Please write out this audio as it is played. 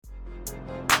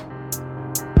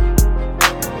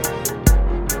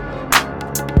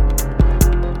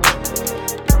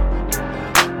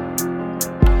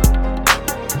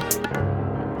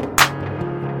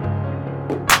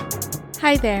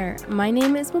Hi there, my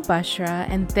name is Mubashra,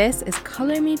 and this is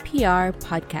Color Me PR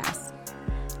podcast.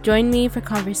 Join me for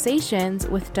conversations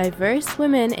with diverse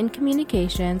women in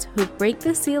communications who break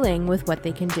the ceiling with what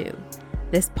they can do.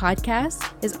 This podcast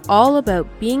is all about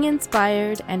being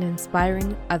inspired and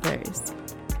inspiring others.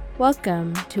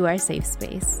 Welcome to our safe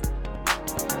space.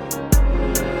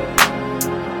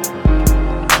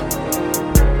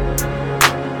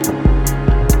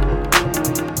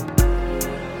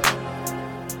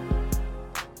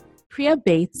 Priya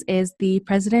Bates is the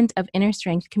president of Inner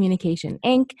Strength Communication,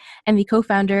 Inc., and the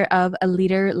co-founder of A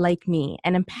Leader Like Me,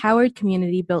 an empowered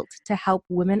community built to help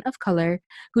women of color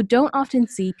who don't often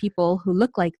see people who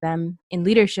look like them in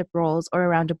leadership roles or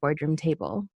around a boardroom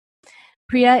table.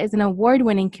 Priya is an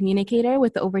award-winning communicator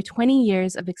with over 20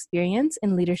 years of experience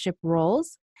in leadership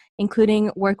roles,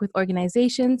 including work with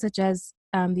organizations such as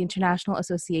the International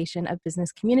Association of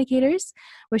Business Communicators,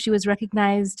 where she was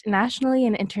recognized nationally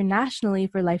and internationally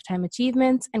for lifetime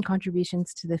achievements and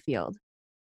contributions to the field.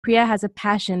 Priya has a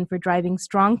passion for driving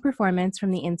strong performance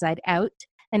from the inside out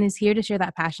and is here to share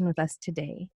that passion with us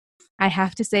today. I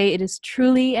have to say it is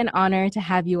truly an honor to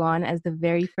have you on as the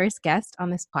very first guest on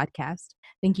this podcast.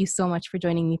 Thank you so much for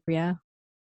joining me, Priya.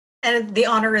 And the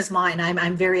honor is mine.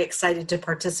 I'm very excited to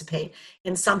participate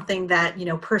in something that,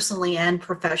 personally and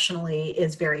professionally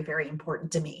is very, very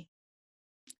important to me.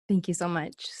 Thank you so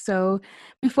much. So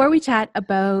before we chat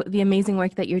about the amazing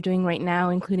work that you're doing right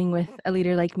now, including with A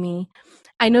Leader Like Me,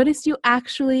 I noticed you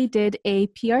actually did a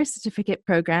PR certificate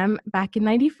program back in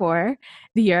 '94,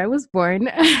 the year I was born.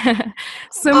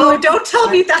 Don't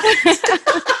tell me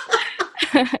that.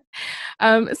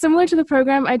 Similar to the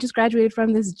program I just graduated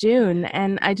from this June,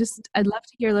 and I'd love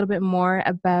to hear a little bit more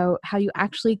about how you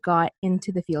actually got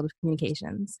into the field of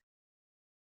communications.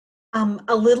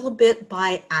 A little bit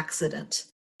by accident,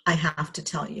 I have to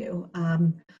tell you.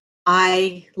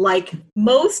 I, like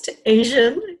most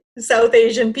South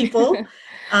Asian people,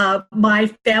 my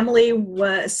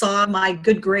family saw my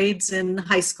good grades in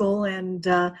high school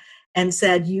and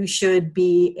said, you should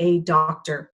be a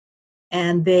doctor.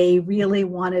 And they really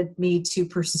wanted me to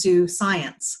pursue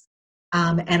science.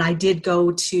 And I did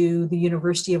go to the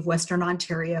University of Western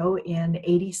Ontario in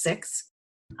 '86.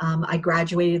 I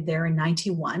graduated there in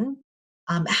 '91.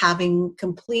 Having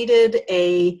completed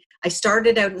I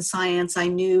started out in science, I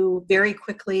knew very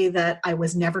quickly that I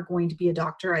was never going to be a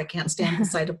doctor. I can't stand the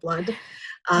sight of blood.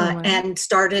 And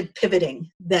started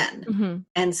pivoting then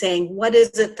and saying, what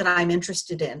is it that I'm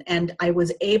interested in? And I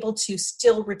was able to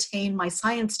still retain my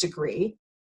science degree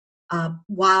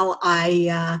while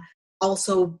I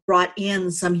also brought in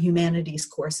some humanities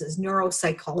courses,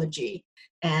 neuropsychology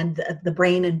and the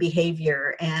brain and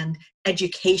behavior and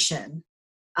education.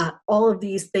 All of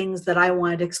these things that I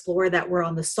wanted to explore that were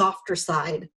on the softer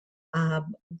side,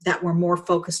 that were more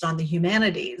focused on the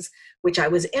humanities, which I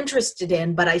was interested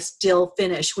in, but I still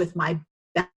finished with my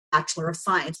Bachelor of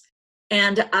Science.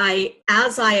 And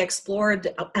as I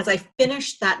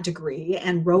finished that degree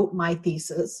and wrote my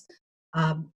thesis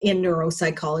in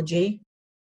neuropsychology,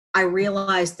 I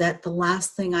realized that the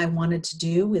last thing I wanted to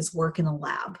do is work in a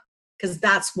lab, because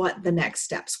that's what the next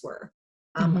steps were.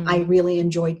 I really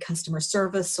enjoyed customer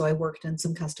service, so I worked in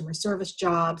some customer service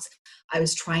jobs. I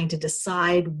was trying to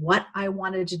decide what I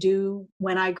wanted to do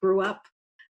when I grew up.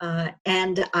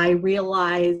 And I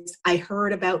realized I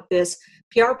heard about this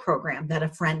PR program that a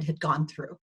friend had gone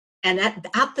through. And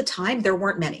at the time, there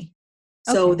weren't many.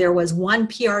 So there was one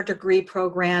PR degree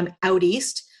program out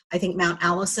east. I think Mount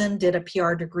Allison did a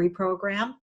PR degree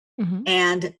program.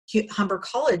 And Humber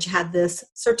College had this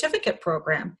certificate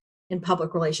program in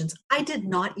public relations. I did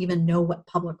not even know what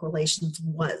public relations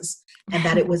was and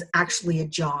that it was actually a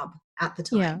job at the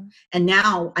time. Yeah. And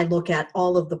now I look at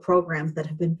all of the programs that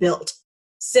have been built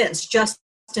since, just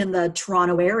in the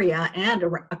Toronto area and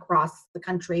across the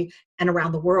country and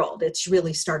around the world. It's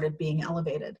really started being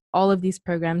elevated. All of these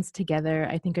programs together,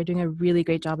 I think, are doing a really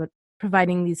great job at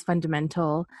providing these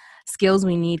fundamental skills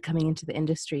we need coming into the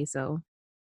industry. So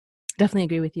definitely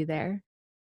agree with you there.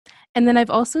 And then I've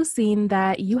also seen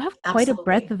that you have quite a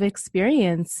breadth of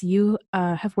experience. You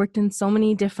have worked in so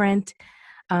many different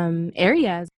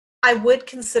areas. I would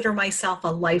consider myself a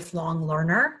lifelong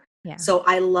learner. Yeah. So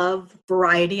I love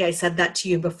variety. I said that to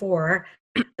you before.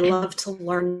 I love to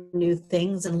learn new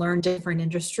things and learn different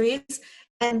industries.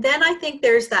 And then I think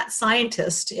there's that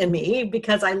scientist in me,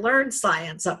 because I learned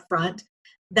science up front,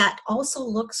 that also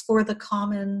looks for the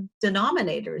common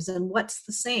denominators and what's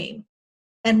the same.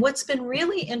 And what's been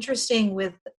really interesting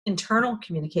with internal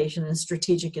communication and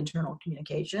strategic internal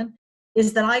communication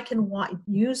is that I can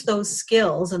use those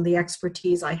skills and the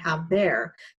expertise I have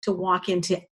there to walk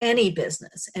into any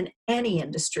business and any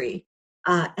industry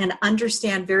and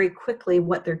understand very quickly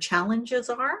what their challenges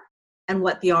are and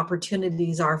what the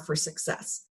opportunities are for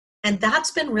success. And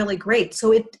that's been really great.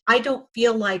 So I don't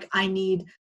feel like I need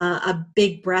a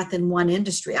big breath in one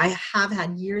industry. I have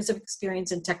had years of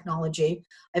experience in technology.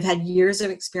 I've had years of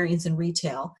experience in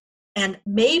retail. And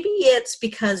maybe it's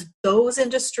because those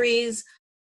industries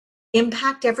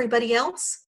impact everybody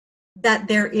else, that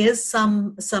there is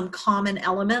some common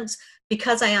elements.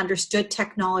 Because I understood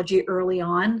technology early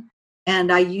on,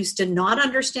 and I used to not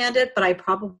understand it, but I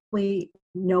probably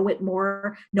know it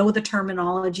more, know the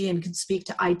terminology, and can speak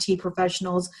to IT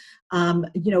professionals,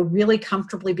 really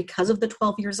comfortably because of the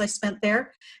 12 years I spent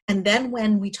there. And then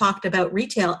when we talked about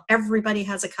retail, everybody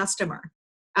has a customer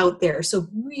out there. So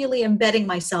really embedding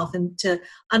myself into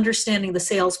understanding the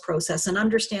sales process and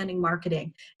understanding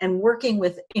marketing, and working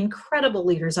with incredible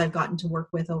leaders I've gotten to work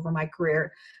with over my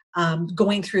career,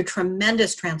 going through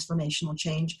tremendous transformational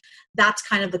change. That's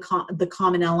kind of the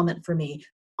common element for me.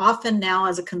 Often now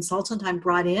as a consultant, I'm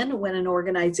brought in when an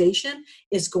organization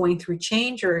is going through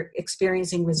change or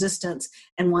experiencing resistance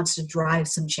and wants to drive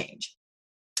some change.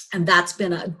 And that's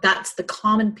the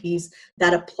common piece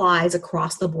that applies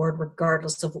across the board,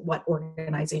 regardless of what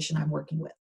organization I'm working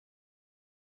with.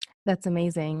 That's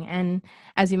amazing. And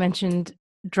as you mentioned,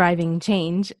 driving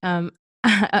change,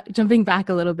 jumping back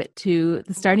a little bit to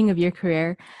the starting of your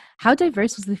career, how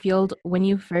diverse was the field when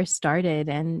you first started?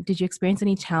 And did you experience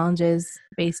any challenges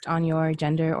based on your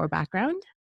gender or background?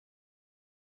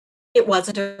 It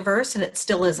wasn't diverse, and it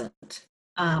still isn't.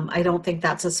 I don't think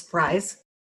that's a surprise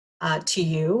to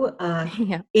you.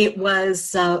 Yeah. It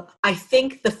was, I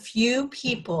think, the few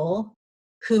people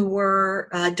who were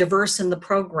diverse in the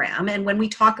program. And when we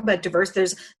talk about diverse,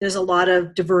 there's a lot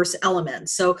of diverse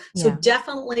elements. So Yeah.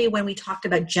 definitely when we talked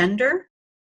about gender,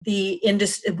 the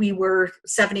industry, we were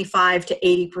 75 to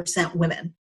 80%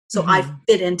 women. So I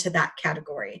fit into that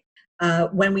category.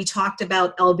 When we talked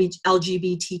about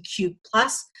LGBTQ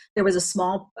plus, there was a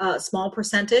small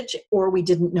percentage, or we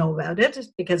didn't know about it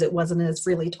because it wasn't as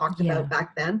really talked about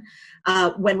back then.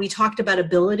 When we talked about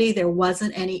ability, there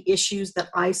wasn't any issues that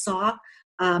I saw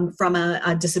from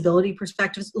a disability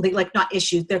perspective, like not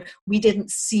issues. We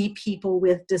didn't see people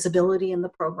with disability in the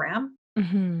program.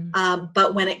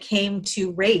 But when it came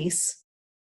to race,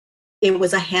 it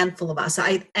was a handful of us.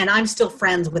 I'm still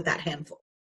friends with that handful.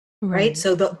 Right.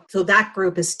 So that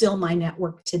group is still my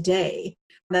network today,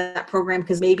 that program,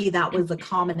 because maybe that was the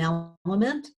common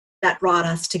element that brought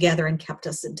us together and kept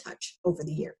us in touch over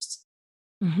the years.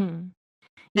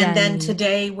 Yeah, and then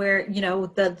today, where,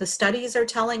 the studies are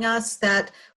telling us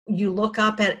that you look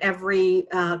up at every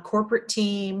corporate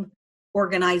team,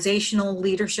 organizational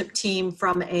leadership team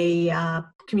from a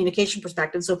communication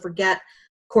perspective. So forget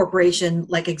corporation,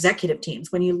 like executive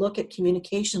teams. When you look at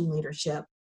communication leadership,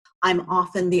 I'm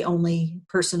often the only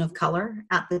person of color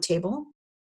at the table.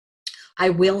 I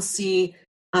will see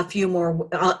a few more.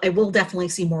 I will definitely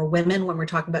see more women when we're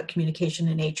talking about communication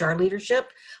and HR leadership,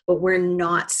 but we're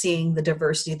not seeing the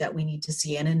diversity that we need to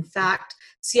see. And in fact,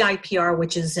 CIPR,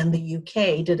 which is in the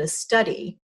UK, did a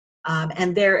study,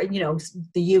 and there,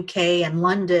 the UK and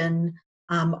London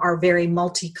are very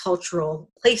multicultural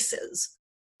places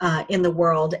in the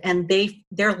world. And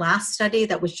their last study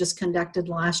that was just conducted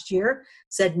last year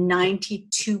said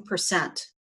 92%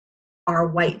 are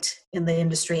white in the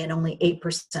industry and only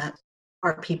 8%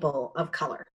 are people of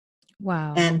color.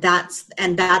 Wow. And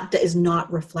that is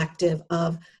not reflective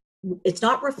of, it's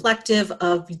not reflective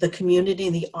of the community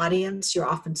and the audience you're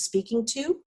often speaking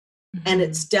to. And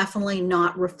it's definitely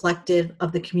not reflective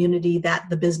of the community that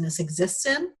the business exists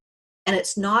in. And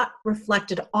it's not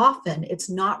reflected often. It's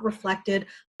not reflected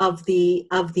of the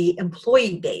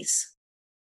employee base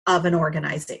of an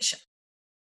organization.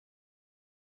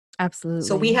 Absolutely.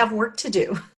 So we have work to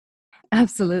do.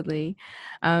 Absolutely.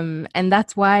 And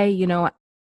that's why,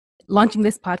 launching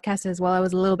this podcast as well, I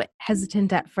was a little bit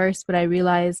hesitant at first, but I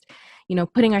realized,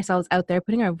 putting ourselves out there,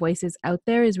 putting our voices out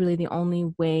there is really the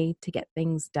only way to get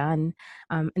things done.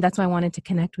 And that's why I wanted to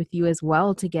connect with you as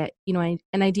well, to get, an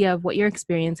idea of what your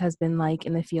experience has been like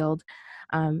in the field.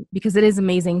 Because it is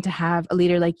amazing to have a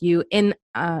leader like you in,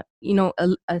 a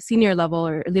senior level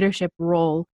or leadership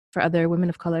role for other women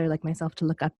of color like myself to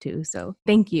look up to. So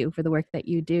thank you for the work that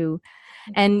you do.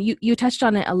 And you touched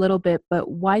on it a little bit, but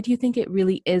why do you think it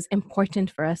really is important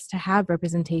for us to have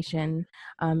representation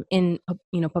in,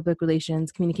 public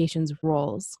relations, communications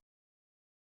roles?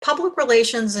 Public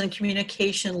relations and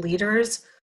communication leaders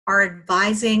are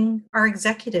advising our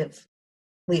executive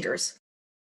leaders.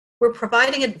 We're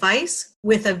providing advice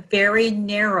with a very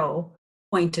narrow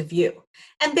point of view.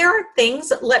 And there are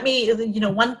things,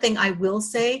 one thing I will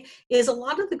say is a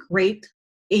lot of the great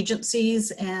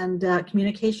agencies and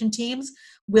communication teams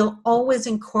will always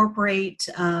incorporate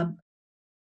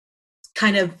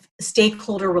kind of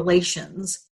stakeholder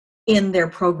relations in their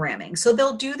programming. So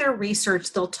they'll do their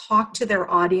research, they'll talk to their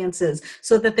audiences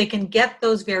so that they can get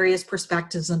those various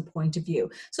perspectives and point of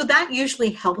view. So that usually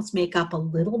helps make up a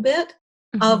little bit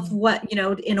of what,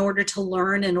 in order to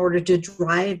learn, in order to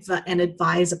drive and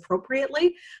advise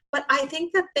appropriately. But I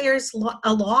think that there's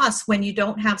a loss when you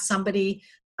don't have somebody,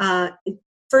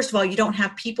 first of all, you don't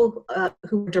have people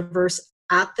who are diverse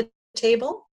at the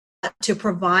table to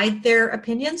provide their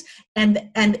opinions, and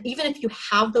even if you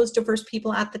have those diverse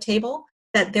people at the table,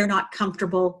 that they're not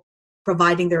comfortable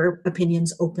providing their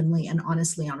opinions openly and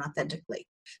honestly and authentically.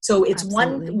 So it's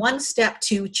one step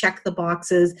to check the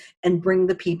boxes and bring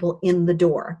the people in the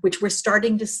door, which we're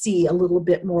starting to see a little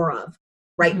bit more of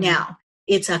right now.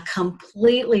 It's a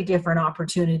completely different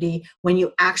opportunity when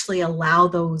you actually allow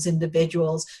those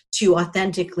individuals to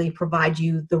authentically provide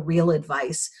you the real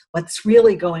advice, what's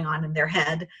really going on in their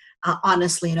head,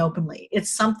 honestly and openly.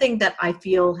 It's something that I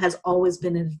feel has always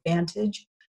been an advantage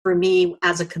for me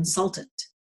as a consultant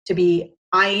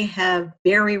I have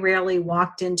very rarely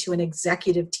walked into an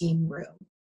executive team room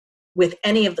with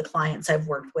any of the clients I've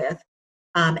worked with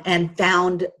and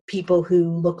found people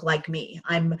who look like me.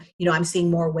 I'm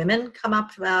seeing more women come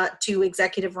up to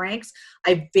executive ranks.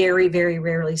 I very, very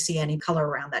rarely see any color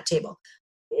around that table.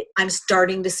 I'm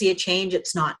starting to see a change.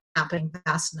 It's not happening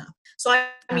fast enough. So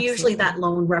I'm usually that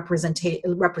lone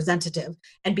representative.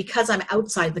 And because I'm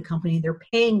outside the company, they're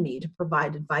paying me to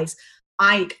provide advice.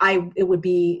 It would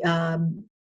be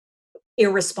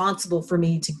irresponsible for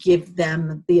me to give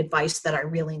them the advice that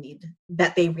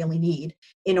they really need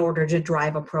in order to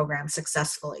drive a program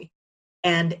successfully.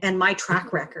 And my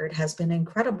track record has been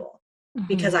incredible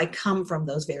because I come from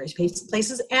those various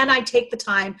places, and I take the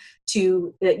time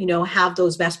to have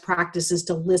those best practices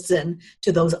to listen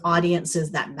to those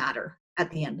audiences that matter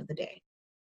at the end of the day.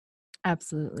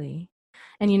 Absolutely.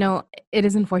 And it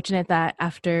is unfortunate that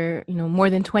after more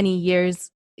than 20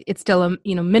 years, it's still a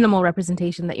minimal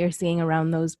representation that you're seeing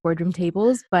around those boardroom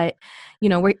tables, but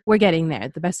we're getting there.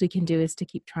 The best we can do is to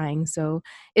keep trying. So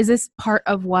is this part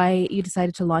of why you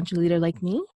decided to launch A Leader Like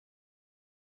Me?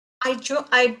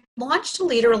 I launched A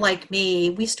Leader Like Me.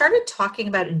 We started talking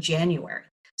about it in January.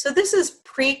 So this is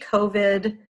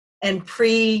pre-COVID and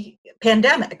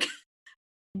pre-pandemic.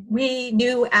 We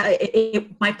knew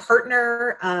my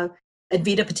partner,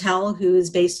 Advita Patel, who is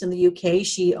based in the UK,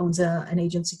 she owns an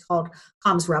agency called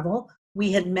Comms Rebel.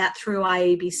 We had met through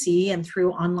IABC and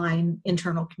through online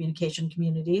internal communication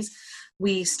communities.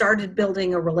 We started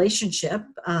building a relationship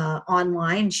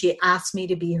online. She asked me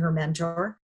to be her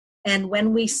mentor. And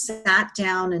when we sat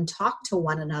down and talked to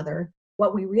one another,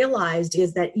 what we realized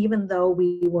is that even though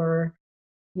we were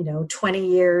 20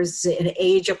 years in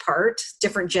age apart,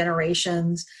 different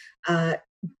generations,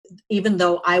 even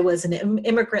though I was an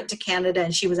immigrant to Canada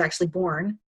and she was actually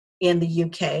born in the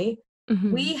UK,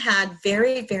 we had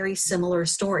very, very similar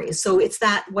stories. So it's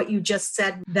that what you just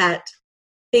said, that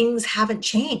things haven't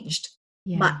changed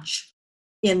much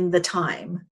in the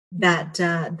time that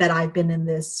I've been in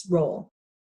this role.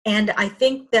 And I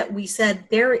think that we said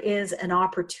there is an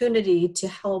opportunity to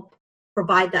help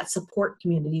provide that support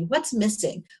community. What's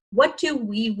missing? What do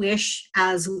we wish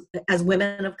as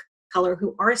women of color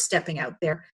who are stepping out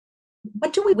there,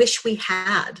 what do we wish we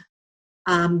had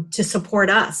to support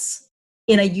us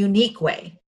in a unique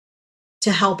way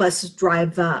to help us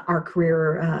drive our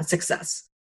career success?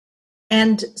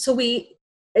 And so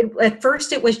at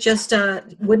first it was just,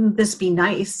 wouldn't this be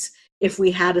nice if we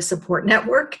had a support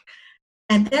network?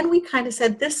 And then we kind of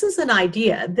said, this is an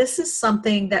idea. This is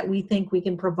something that we think we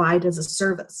can provide as a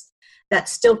service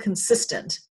that's still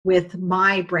consistent with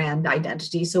my brand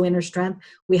identity. So Inner Strength,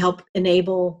 we help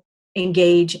enable,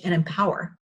 engage, and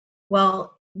empower.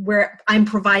 Well, I'm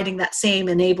providing that same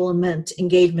enablement,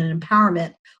 engagement,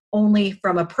 empowerment only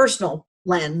from a personal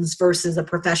lens versus a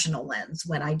professional lens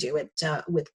when I do it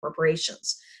with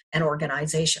corporations and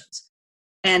organizations.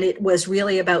 And it was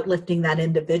really about lifting that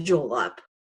individual up.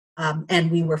 And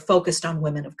we were focused on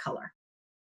women of color.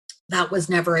 That was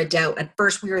never a doubt. At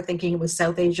first, we were thinking it was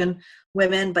South Asian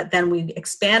women, but then we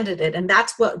expanded it. And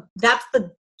that's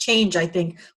the change, I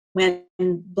think, when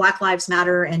Black Lives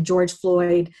Matter and George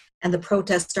Floyd and the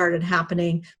protests started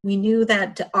happening. We knew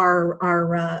that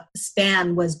our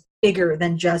span was bigger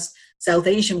than just South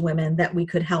Asian women, that we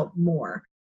could help more.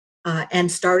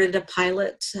 And started a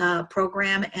pilot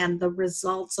program, and the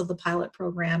results of the pilot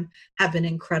program have been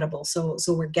incredible. So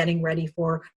we're getting ready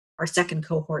for our second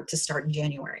cohort to start in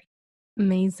January.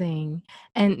 Amazing.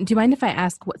 And do you mind if I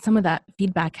ask what some of that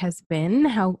feedback has been?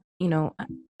 How you know,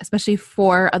 especially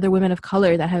for other women of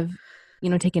color that have, you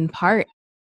know, taken part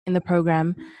in the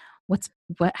program.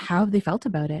 How have they felt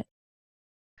about it?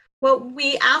 Well,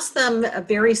 we asked them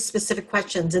very specific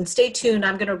questions, and stay tuned.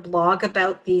 I'm going to blog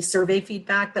about the survey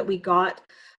feedback that we got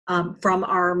from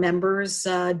our members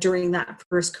during that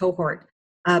first cohort.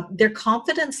 Their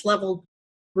confidence level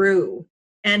grew,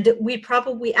 and we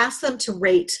asked them to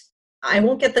rate. I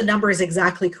won't get the numbers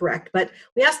exactly correct, but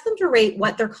we asked them to rate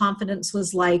what their confidence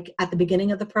was like at the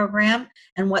beginning of the program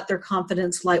and what their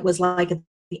confidence was like at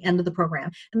the end of the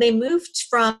program. And they moved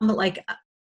from like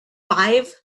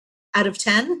 5 out of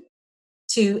 10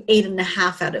 to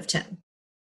 8.5 out of 10.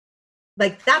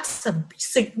 Like, that's a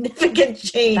significant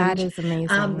change. That is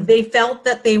amazing. They felt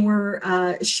that they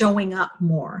were showing up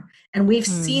more. And we've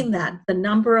seen that the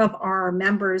number of our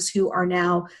members who are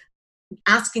now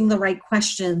asking the right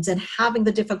questions and having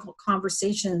the difficult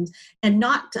conversations and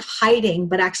not hiding,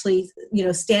 but actually, you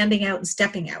know, standing out and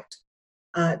stepping out.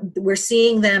 We're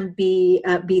seeing them be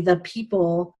the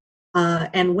people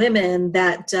and women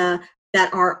that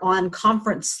are on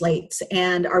conference slates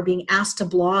and are being asked to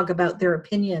blog about their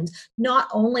opinions, not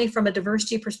only from a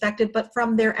diversity perspective, but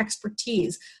from their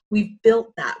expertise. We've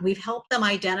built that. We've helped them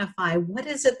identify what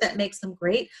is it that makes them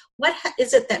great, what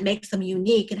is it that makes them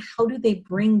unique, and how do they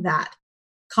bring that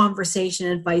conversation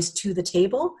advice to the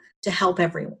table to help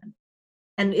everyone.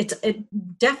 And it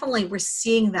definitely, we're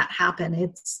seeing that happen.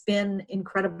 It's been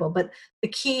incredible. But the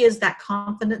key is that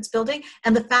confidence building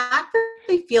and the fact that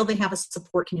they feel they have a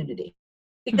support community.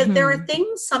 Because there are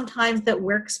things sometimes that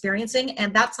we're experiencing,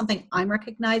 and that's something I'm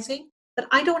recognizing, that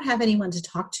I don't have anyone to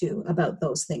talk to about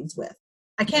those things with.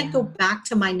 I can't go back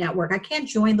to my network. I can't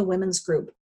join the women's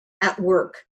group at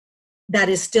work that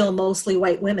is still mostly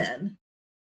white women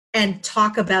and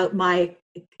talk about my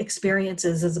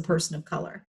experiences as a person of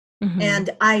color. And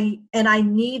I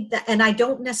need that, and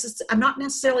I'm not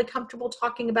necessarily comfortable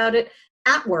talking about it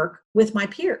at work with my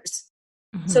peers.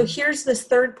 So here's this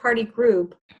third party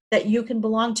group that you can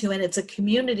belong to, and it's a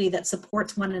community that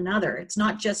supports one another. It's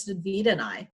not just Avita and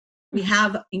I. We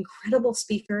have incredible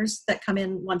speakers that come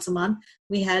in once a month.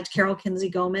 We had Carol Kinsey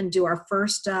Goman do our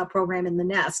first program in the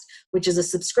Nest, which is a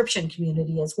subscription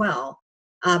community as well.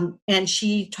 And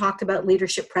she talked about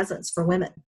leadership presence for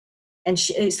women. And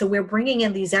so we're bringing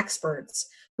in these experts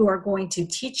who are going to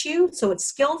teach you. So it's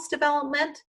skills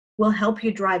development, will help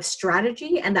you drive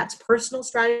strategy, and that's personal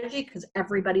strategy because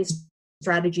everybody's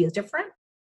strategy is different.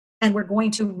 And we're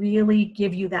going to really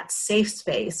give you that safe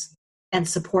space and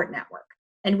support network.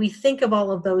 And we think of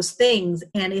all of those things,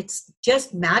 and it's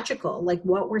just magical. Like,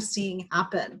 what we're seeing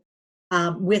happen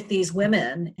with these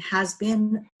women has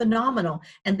been phenomenal.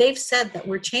 And they've said that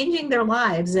we're changing their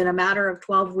lives in a matter of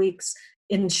 12 weeks.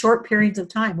 In short periods of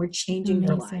time, we're changing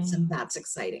their lives, and that's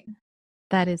exciting.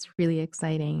 That is really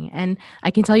exciting. And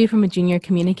I can tell you from a junior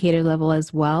communicator level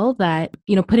as well that,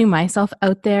 you know, putting myself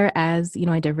out there as, you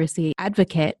know, a diversity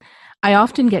advocate, I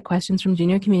often get questions from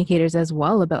junior communicators as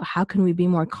well about how can we be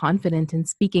more confident in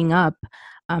speaking up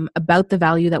about the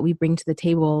value that we bring to the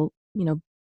table, you know,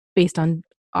 based on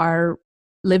our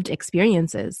lived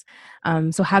experiences.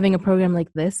 So having a program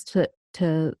like this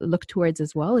to look towards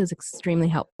as well is extremely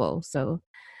helpful. So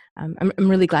I'm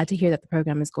really glad to hear that the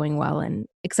program is going well and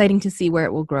exciting to see where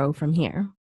it will grow from here.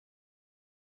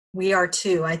 We are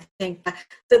too. I think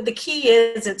the key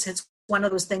is it's one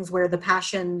of those things where the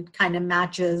passion kind of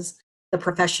matches the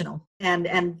professional.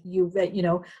 And you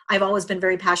know, I've always been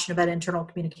very passionate about internal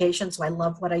communication, so I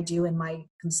love what I do in my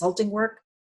consulting work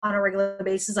on a regular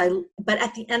basis. But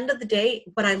at the end of the day,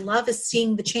 what I love is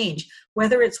seeing the change,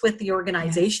 whether it's with the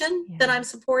organization that I'm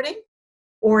supporting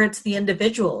or it's the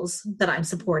individuals that I'm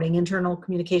supporting, internal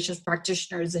communications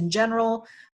practitioners in general,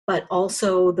 but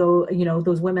also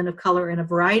those women of color in a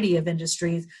variety of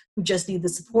industries who just need the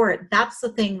support. That's the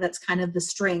thing that's kind of the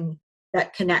string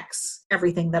that connects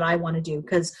everything that I want to do,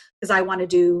 because I want to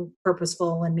do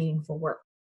purposeful and meaningful work.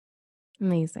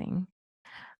 Amazing.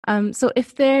 So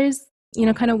if there's, you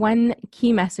know, kind of one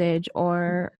key message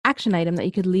or action item that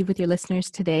you could leave with your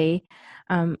listeners today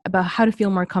about how to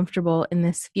feel more comfortable in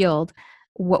this field,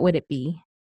 what would it be?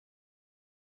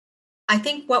 I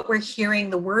think what we're hearing,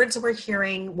 the words we're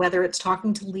hearing, whether it's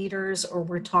talking to leaders or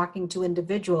we're talking to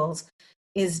individuals,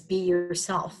 is be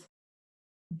yourself,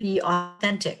 be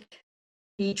authentic,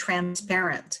 be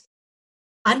transparent,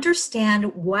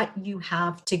 understand what you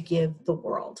have to give the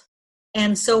world.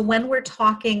 And so when we're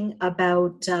talking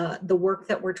about the work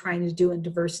that we're trying to do in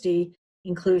diversity,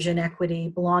 inclusion, equity,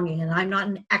 belonging, and I'm not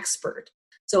an expert,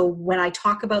 So when I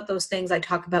talk about those things, I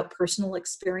talk about personal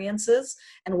experiences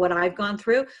and what I've gone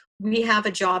through. We have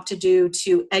a job to do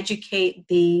to educate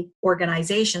the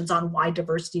organizations on why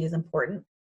diversity is important.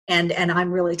 And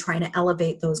I'm really trying to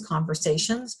elevate those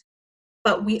conversations.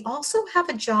 But we also have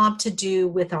a job to do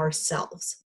with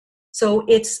ourselves. So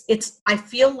I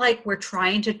feel like we're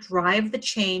trying to drive the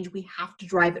change. We have to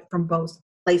drive it from both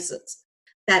places.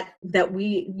 That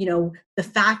we, the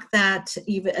fact that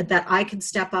even that I can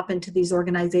step up into these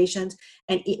organizations,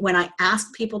 and when I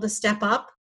ask people to step up,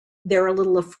 they're a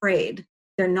little afraid.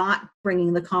 They're not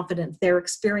bringing the confidence. They're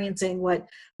experiencing what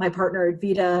my partner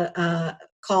Advita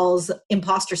calls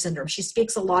imposter syndrome. She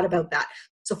speaks a lot about that.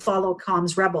 So follow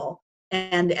Comms Rebel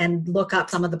and look up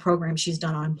some of the programs she's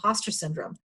done on imposter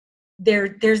syndrome.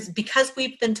 There's because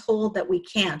we've been told that we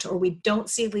can't, or we don't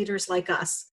see leaders like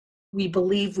us, we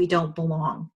believe we don't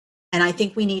belong. And I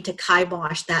think we need to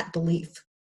kibosh that belief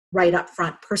right up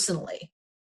front personally.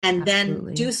 And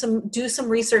Absolutely. then do some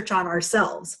research on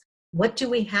ourselves. What do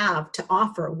we have to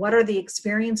offer? What are the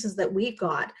experiences that we've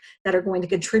got that are going to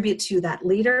contribute to that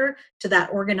leader, to that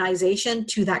organization,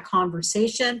 to that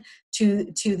conversation,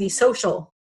 to the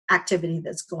social activity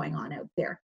that's going on out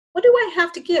there? What do I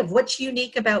have to give? What's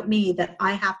unique about me that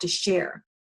I have to share?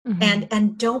 Mm-hmm.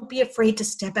 And don't be afraid to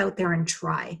step out there and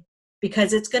try,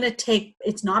 because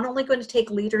it's not only going to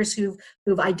take leaders who've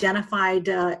identified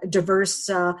diverse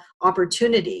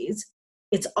opportunities.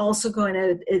 It's going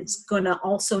to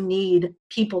also need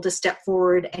people to step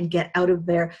forward and get out of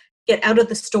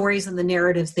the stories and the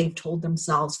narratives they've told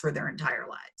themselves for their entire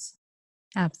lives.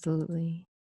 Absolutely.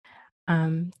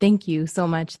 Thank you so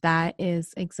much. That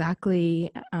is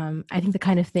exactly, I think, the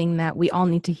kind of thing that we all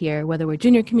need to hear, whether we're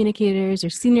junior communicators or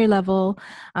senior level.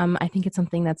 I think it's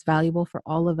something that's valuable for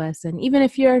all of us. And even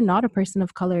if you're not a person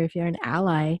of color, if you're an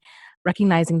ally,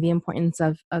 recognizing the importance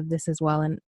of this as well,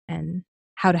 and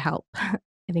how to help, I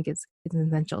think it's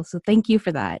essential. So thank you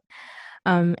for that.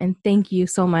 And thank you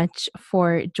so much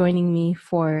for joining me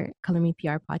for Color Me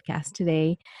PR podcast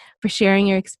today, for sharing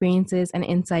your experiences and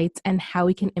insights and how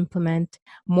we can implement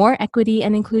more equity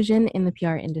and inclusion in the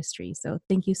PR industry. So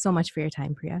thank you so much for your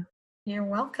time, Priya. You're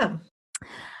welcome.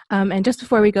 And just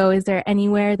before we go, is there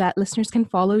anywhere that listeners can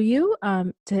follow you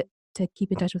to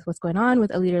keep in touch with what's going on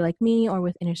with A Leader Like Me or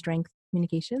with Inner Strength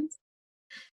Communications?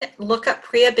 Look up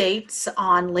Priya Bates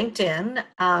on LinkedIn.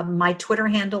 My Twitter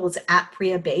handle is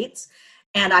 @PriyaBates.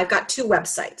 And I've got 2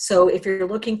 websites. So if you're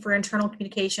looking for internal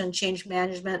communication, change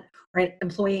management, or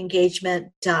employee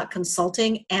engagement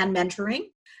consulting and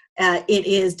mentoring, it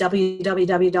is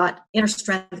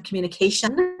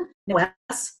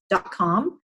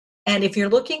www.innerstrengthcommunication.com. And if you're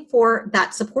looking for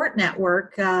that support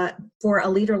network for a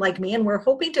leader like me, and we're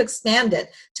hoping to expand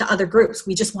it to other groups,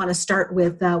 we just want to start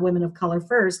with women of color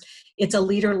first, it's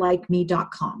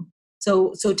aleaderlikeme.com.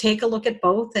 So take a look at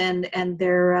both, and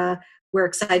we're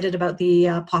excited about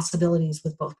the possibilities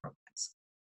with both programs.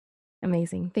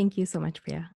 Amazing. Thank you so much,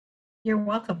 Priya. You're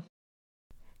welcome.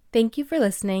 Thank you for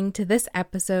listening to this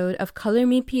episode of Color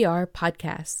Me PR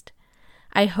podcast.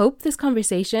 I hope this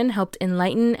conversation helped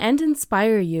enlighten and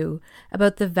inspire you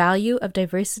about the value of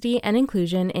diversity and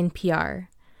inclusion in PR.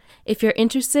 If you're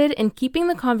interested in keeping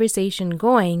the conversation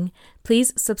going,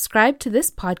 please subscribe to this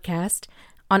podcast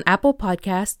on Apple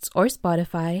Podcasts or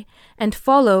Spotify, and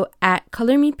follow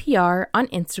 @ColorMePR on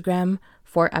Instagram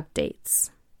for updates.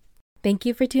 Thank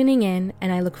you for tuning in,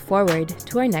 and I look forward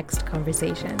to our next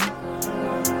conversation.